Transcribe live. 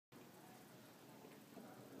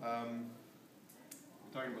We're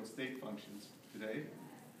talking about state functions today,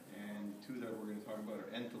 and two that we're going to talk about are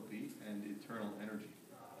enthalpy and internal energy.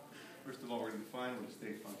 First of all, we're going to define what a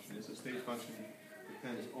state function is. A state function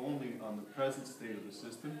depends only on the present state of the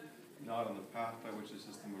system, not on the path by which the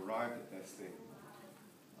system arrived at that state.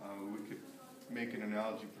 We could make an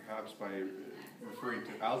analogy perhaps by referring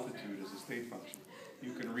to altitude as a state function.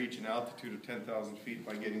 You can reach an altitude of 10,000 feet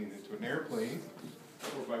by getting into an airplane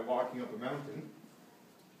or by walking up a mountain.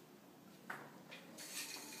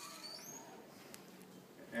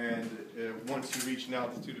 And once you reach an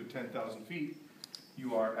altitude of 10,000 feet,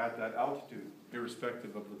 you are at that altitude,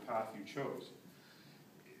 irrespective of the path you chose.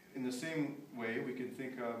 In the same way, we can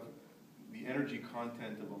think of the energy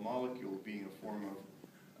content of a molecule being a form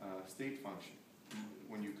of state function.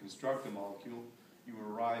 When you construct a molecule, you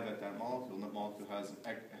arrive at that molecule, and that molecule has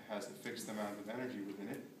a fixed amount of energy within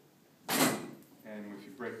it. And if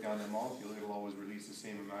you break down that molecule, it will always release the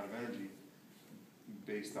same amount of energy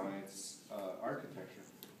based on its architecture.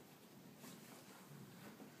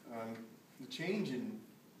 The change in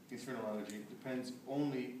internal energy depends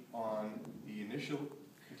only on the initial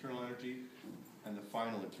internal energy and the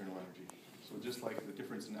final internal energy. So just like the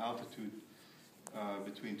difference in altitude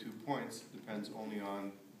between 2 points depends only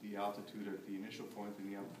on the altitude at the initial point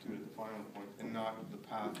and the altitude at the final point, and not the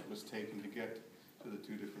path that was taken to get to the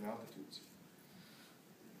two different altitudes.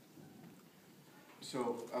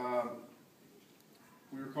 So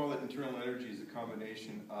we recall that internal energy is a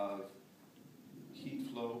combination of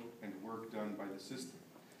heat flow and work done by the system.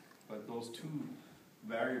 But those two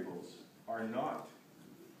variables are not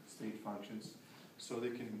state functions, so they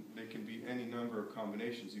can be any number of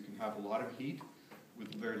combinations. You can have a lot of heat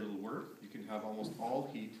with very little work. You can have almost all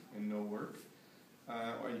heat and no work.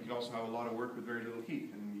 Or you can also have a lot of work with very little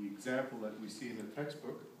heat. And the example that we see in the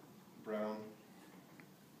textbook, Brown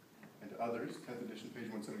and others, 10th edition,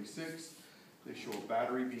 page 176, they show a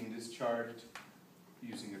battery being discharged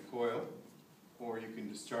using a coil, or you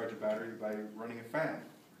can discharge a battery by running a fan.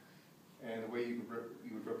 And the way you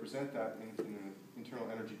would represent that in an internal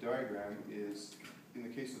energy diagram is, in the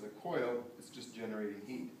case of the coil, it's just generating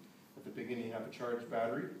heat. At the beginning you have a charged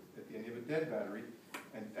battery, at the end you have a dead battery,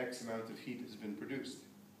 and X amount of heat has been produced.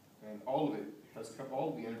 And all of it has come, all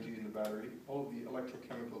of the energy in the battery, all of the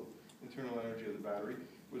electrochemical internal energy of the battery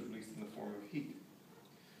was released in the form of heat.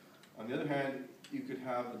 On the other hand, you could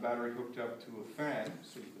have the battery hooked up to a fan,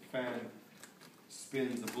 so that the fan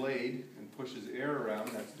spins a blade and pushes air around,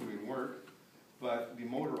 that's doing work, but the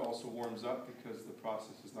motor also warms up because the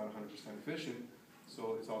process is not 100% efficient,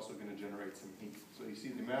 so it's also going to generate some heat. So you see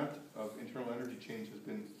the amount of internal energy change has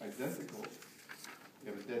been identical.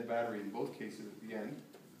 You have a dead battery in both cases at the end,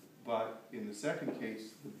 but in the second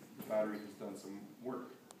case, the battery has done some work.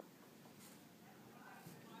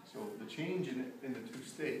 So the change in the two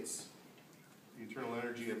states, the internal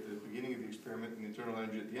energy at the beginning of the experiment and the internal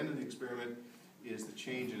energy at the end of the experiment, is the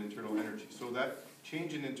change in internal energy. So that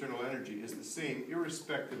change in internal energy is the same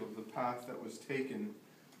irrespective of the path that was taken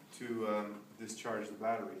to discharge the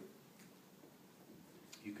battery.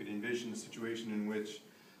 You could envision a situation in which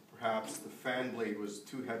perhaps the fan blade was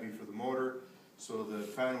too heavy for the motor, so the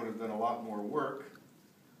fan would have done a lot more work,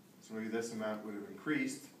 so maybe this amount would have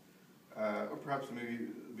increased, or perhaps maybe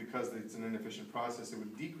because it's an inefficient process, it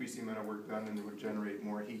would decrease the amount of work done and it would generate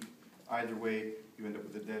more heat. Either way, you end up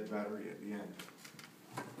with a dead battery at the end.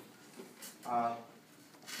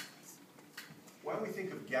 When we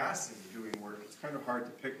think of gases doing work, it's kind of hard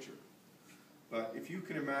to picture. But if you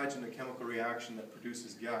can imagine a chemical reaction that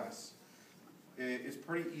produces gas, it's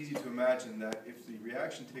pretty easy to imagine that if the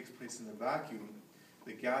reaction takes place in a vacuum,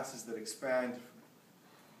 the gases that expand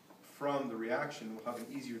from the reaction will have an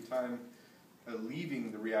easier time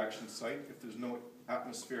leaving the reaction site if there's no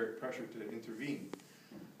atmospheric pressure to intervene.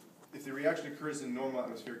 If the reaction occurs in normal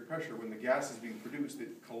atmospheric pressure, when the gas is being produced,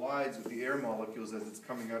 it collides with the air molecules as it's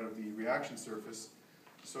coming out of the reaction surface.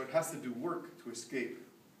 So it has to do work to escape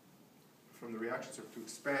from the reaction surface, to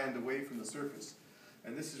expand away from the surface.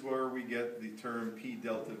 And this is where we get the term P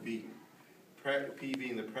delta V. P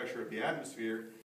being the pressure of the atmosphere,